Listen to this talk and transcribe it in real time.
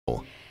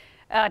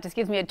It just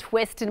gives me a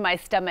twist in my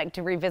stomach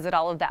to revisit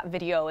all of that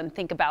video and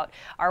think about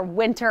our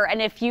winter.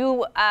 And if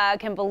you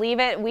can believe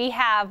it, we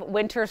have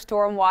winter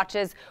storm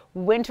watches,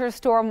 winter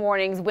storm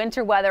warnings,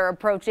 winter weather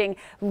approaching.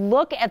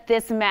 Look at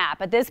this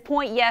map. At this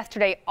point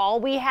yesterday, all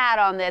we had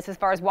on this as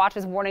far as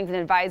watches, warnings,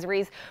 and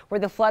advisories were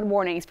the flood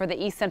warnings for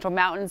the east central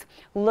mountains.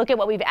 Look at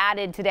what we've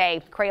added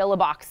today. Crayola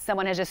box.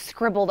 Someone has just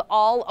scribbled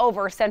all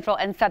over central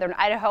and southern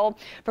Idaho,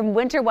 from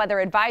winter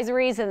weather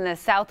advisories in the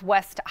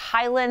southwest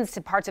highlands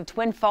to parts of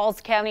Twin Falls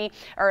County,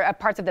 or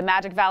parts of the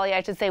Magic Valley,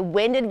 I should say.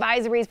 Wind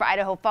advisories for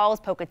Idaho Falls,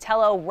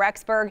 Pocatello,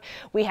 Rexburg.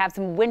 We have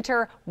some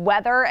winter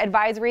weather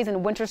advisories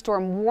and winter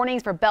storm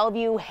warnings for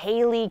Bellevue,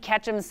 Haley,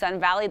 Ketchum, Sun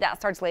Valley. That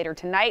starts later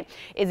tonight,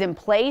 is in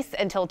place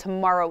until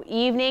tomorrow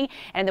evening.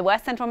 And in the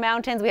west central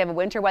mountains, we have a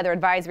winter weather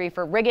advisory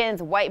for Riggins,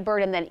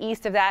 Whitebird, and then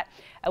east of that,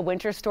 a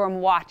winter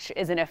storm watch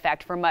is in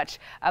effect for much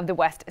of the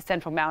west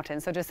central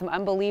mountains. So just some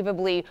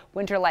unbelievably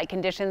winter-like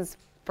conditions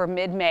for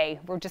mid-May.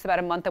 We're just about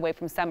a month away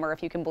from summer,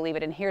 if you can believe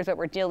it. And here's what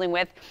we're dealing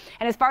with.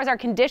 And as far as our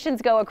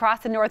conditions go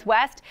across the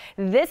northwest,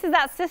 this is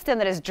that system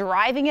that is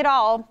driving it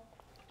all.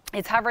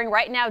 It's hovering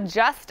right now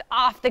just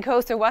off the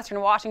coast of western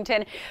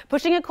Washington,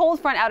 pushing a cold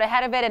front out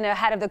ahead of it, and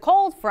ahead of the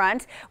cold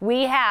front,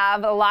 we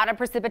have a lot of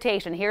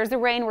precipitation. Here's the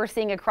rain we're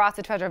seeing across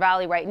the Treasure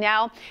Valley right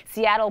now.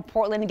 Seattle,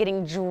 Portland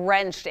getting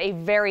drenched. A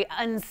very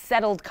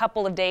unsettled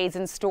couple of days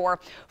in store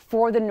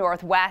for the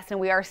northwest, and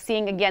we are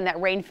seeing again that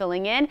rain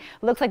filling in.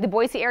 Looks like the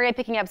Boise area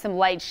picking up some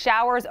light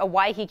showers.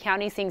 Owyhee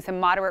County seeing some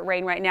moderate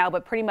rain right now,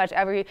 but pretty much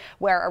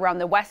everywhere around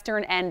the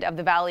western end of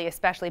the valley,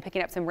 especially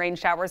picking up some rain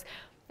showers.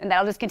 And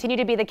that'll just continue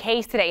to be the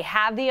case today.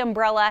 Have the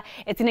umbrella.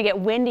 It's going to get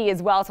windy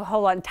as well, so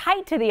hold on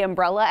tight to the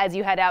umbrella as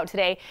you head out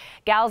today.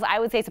 Gals, I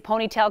would say it's a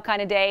ponytail kind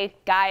of day.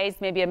 Guys,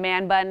 maybe a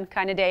man bun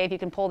kind of day if you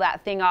can pull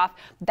that thing off.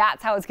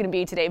 That's how it's going to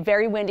be today.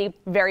 Very windy,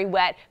 very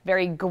wet,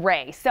 very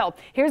gray. So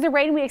here's the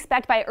rain we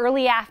expect by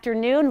early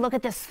afternoon. Look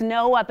at the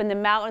snow up in the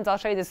mountains. I'll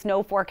show you the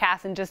snow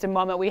forecast in just a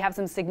moment. We have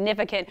some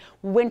significant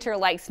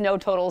winter-like snow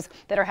totals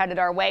that are headed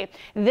our way.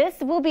 This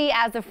will be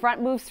as the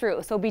front moves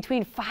through. So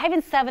between 5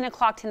 and 7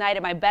 o'clock tonight,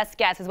 at my best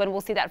guess, is when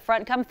we'll see that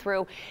front come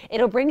through.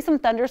 It'll bring some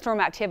thunderstorm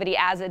activity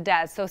as it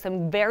does. So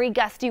some very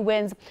gusty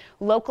winds,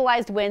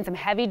 localized winds, some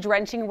heavy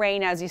drenching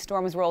rain as these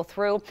storms roll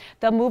through.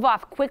 They'll move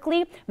off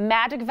quickly.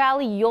 Magic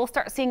Valley, you'll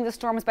start seeing the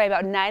storms by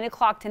about 9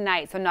 o'clock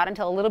tonight, so not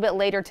until a little bit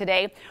later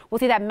today. We'll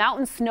see that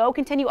mountain snow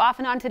continue off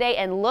and on today,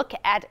 and look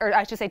at, or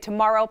I should say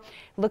tomorrow,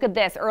 look at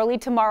this. Early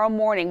tomorrow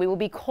morning, we will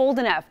be cold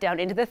enough down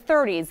into the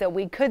 30s that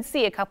we could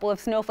see a couple of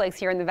snowflakes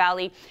here in the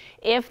valley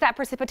if that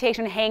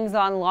precipitation hangs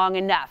on long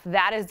enough.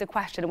 That is the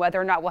question, whether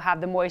or not we'll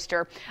have the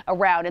moisture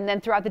around. And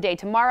then throughout the day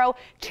tomorrow,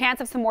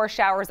 chance of some more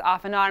showers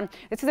off and on.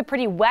 This is a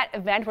pretty wet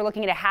event. We're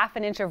looking at a ½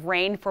 an inch of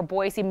rain for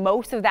Boise.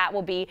 Most of that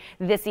will be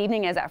this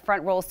evening as that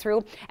front rolls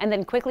through. And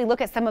then quickly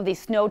look at some of these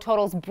snow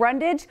totals.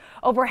 Brundage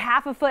over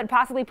 ½ a foot,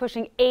 possibly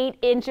pushing 8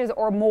 inches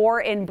or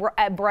more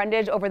at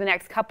Brundage over the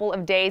next couple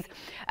of days.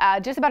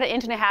 Just about 1.5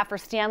 inches for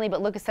Stanley,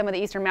 but look at some of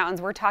the eastern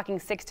mountains. We're talking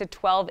 6 to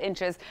 12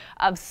 inches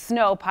of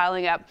snow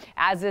piling up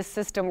as this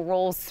system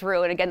rolls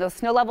through. And again, those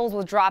snow levels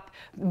will drop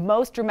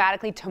most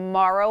dramatically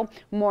tomorrow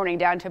morning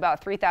down to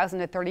about 3,000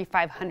 to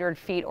 3,500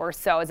 feet or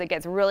so as it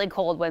gets really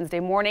cold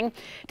Wednesday morning.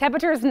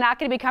 Temperatures not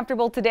going to be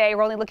comfortable today.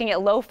 We're only looking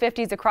at low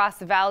 50s across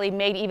the valley,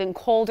 made even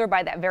colder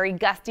by that very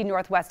gusty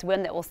northwest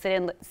wind that will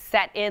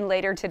set in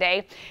later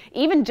today.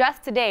 Even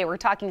just today, we're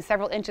talking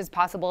several inches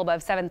possible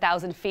above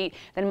 7,000 feet,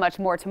 then much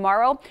more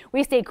tomorrow.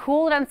 We stay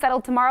cool and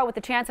unsettled tomorrow with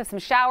the chance of some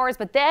showers,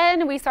 but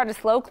then we start a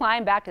slow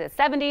climb back to the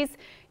 70s.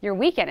 Your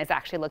weekend is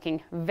actually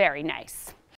looking very nice.